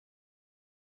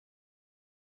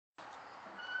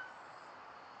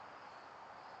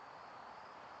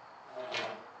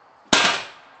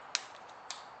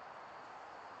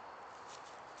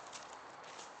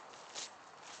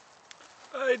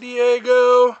Hi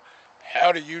Diego.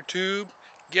 Howdy YouTube.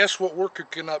 Guess what we're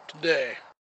cooking up today?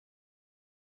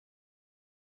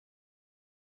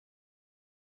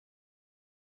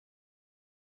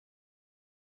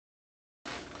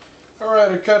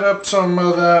 Alright, I cut up some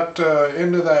of that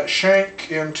into that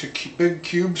shank into big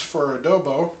cubes for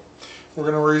adobo. We're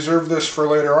going to reserve this for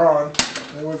later on.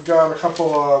 And we've got a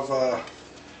couple of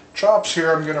chops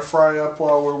here I'm going to fry up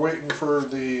while we're waiting for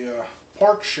the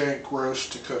pork shank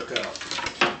roast to cook up.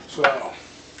 So,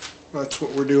 that's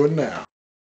what we're doing now.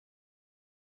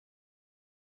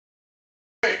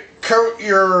 Coat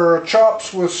your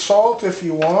chops with salt if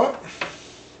you want.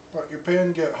 Let your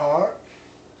pan get hot.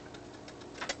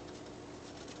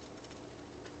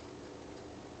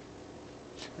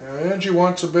 Now Angie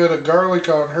wants a bit of garlic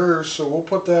on hers, so we'll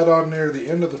put that on near the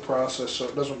end of the process so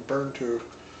it doesn't burn to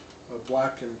a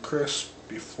black and crisp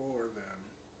before then.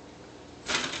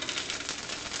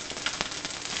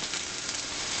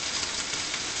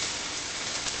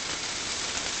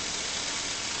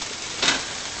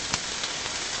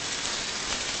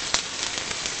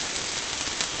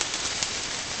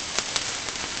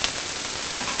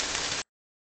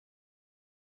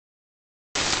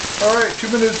 Alright, 2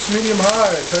 minutes medium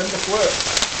high, time to flip.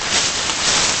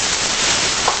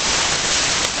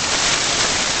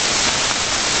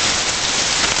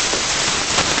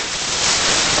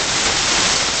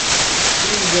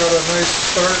 Got a nice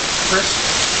dark, crisp,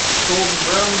 golden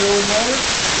brown going there.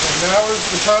 And now is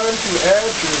the time to add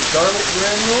your garlic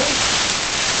granules.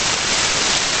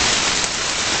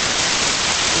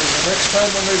 And the next time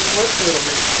when they flip, it'll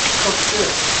be cooked in.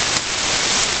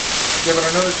 Give it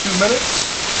another 2 minutes.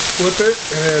 Flip it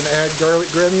and add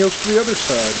garlic granules to the other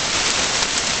side.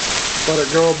 Let it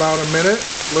go about a minute,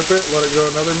 flip it, let it go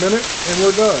another minute, and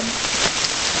we're done.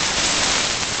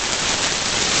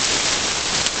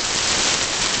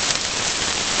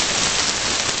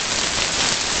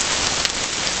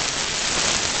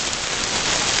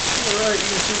 Alright, you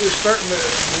can see they're starting to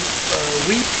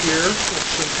leap here, which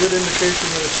is a good indication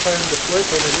that it's time to flip,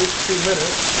 and it is 2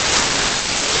 minutes.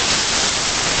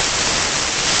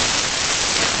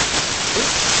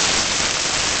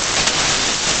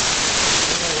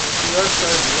 The other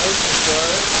side is nice and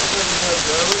dry. It doesn't have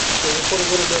garlic, so we'll put a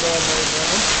little bit on right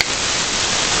now.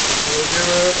 We'll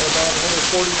give it about another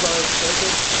 45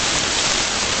 seconds.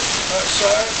 That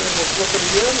side, then we'll flip it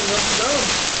again, and then we're done.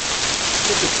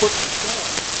 Just a quick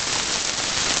shot.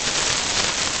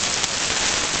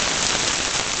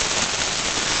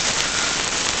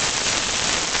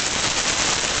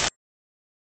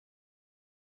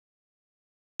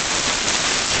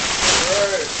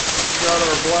 Alright, got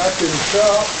our blackened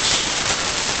chops.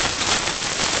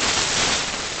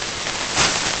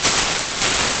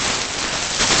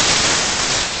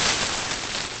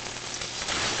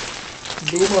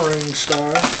 Boomerang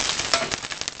style.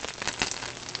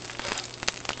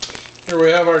 Here we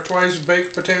have our twice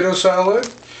baked potato salad,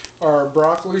 our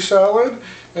broccoli salad,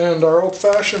 and our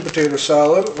old-fashioned potato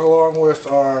salad, along with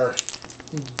our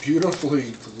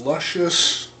beautifully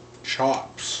luscious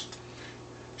chops.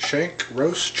 Shank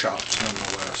roast chops,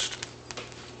 nonetheless.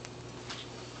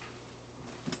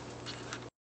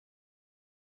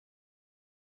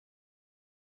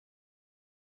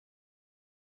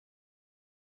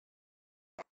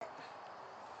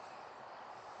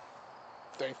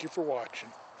 Thank you for watching.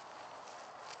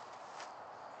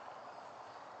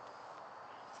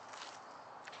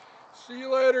 See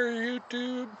you later,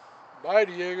 YouTube. Bye,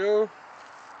 Diego.